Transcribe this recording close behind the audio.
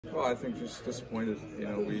Well, I think just disappointed.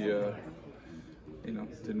 We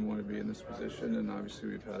didn't want to be in this position, and obviously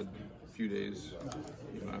we've had a few days,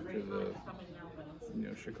 after the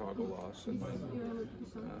Chicago loss, and then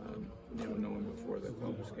knowing before the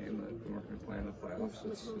Columbus game that we weren't going to play in the playoffs.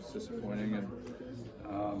 It's disappointing, and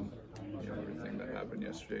everything that happened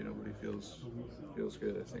yesterday, nobody feels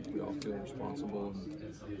good. I think we all feel responsible, and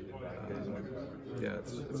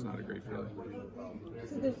it's not a great feeling.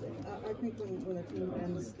 So I think when a team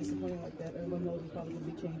ends disappointing like that, everyone knows there's probably going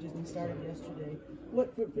to be changes, and started yesterday.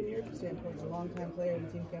 What, from your standpoint, as a longtime player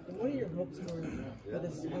and team captain, what are your hopes for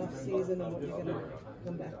this off season and what you're going to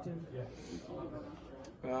come back to?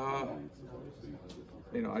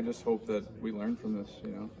 I just hope that we learn from this.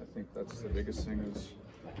 I think that's the biggest thing is,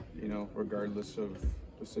 regardless of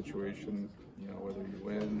the situation, whether you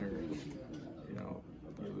win or,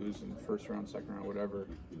 you lose in the first round, second round, whatever,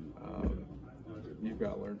 you've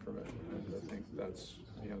got to learn from it. And I think that's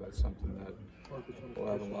something that we'll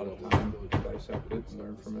have a lot of time to dissect it and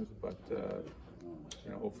learn from it. But,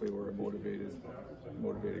 hopefully we're a motivated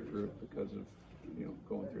group because of,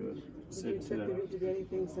 going through this. Do you expect to do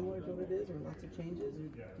anything similar to what it is, or lots of changes, or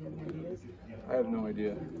do you have any ideas? I have no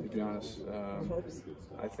idea, to be honest.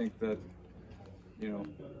 I think that,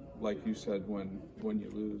 like you said, when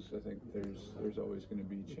you lose, I think there's always going to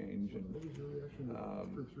be change, and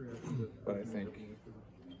but I think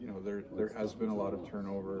there has been a lot of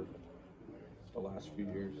turnover the last few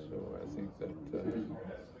years, so I think that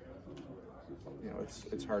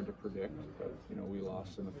it's hard to predict, but we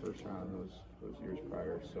lost in the first round those years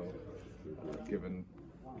prior, so given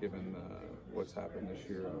what's happened this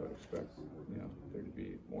year, I would expect there to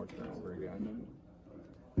be more turnover again,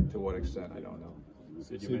 and to what extent I don't know.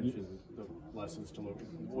 Sid, you mentioned the lessons to learn.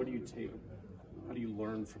 What do you take? How do you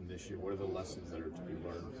learn from this year? What are the lessons that are to be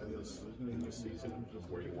learned from this season,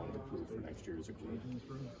 where you want to improve for next year as a group?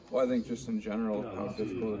 Well, I think just in general how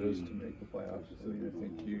difficult it is to make the playoffs. I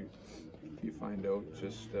think you find out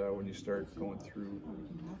just when you start going through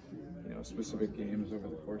specific games over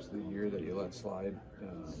the course of the year that you let slide,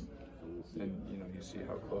 and you see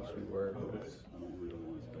how close we were.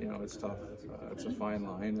 It's tough. It's a fine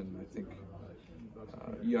line, and I think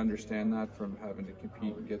you understand that from having to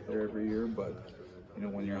compete and get there every year. But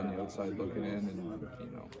when you're on the outside looking in, and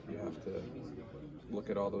you have to look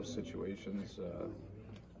at all those situations,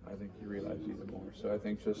 I think you realize even more. So I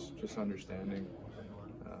think just understanding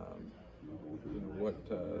what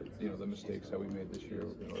the mistakes that we made this year.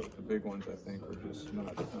 The big ones, I think, were just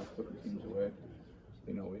not putting teams away.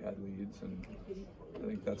 We had leads, and I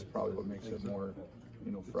think that's probably what makes it more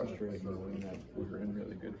frustrating, knowing that we were in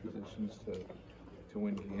really good positions to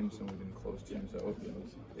win games, and we didn't close teams out.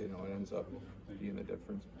 And, it ends up being the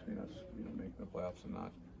difference between us making the playoffs and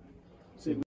not.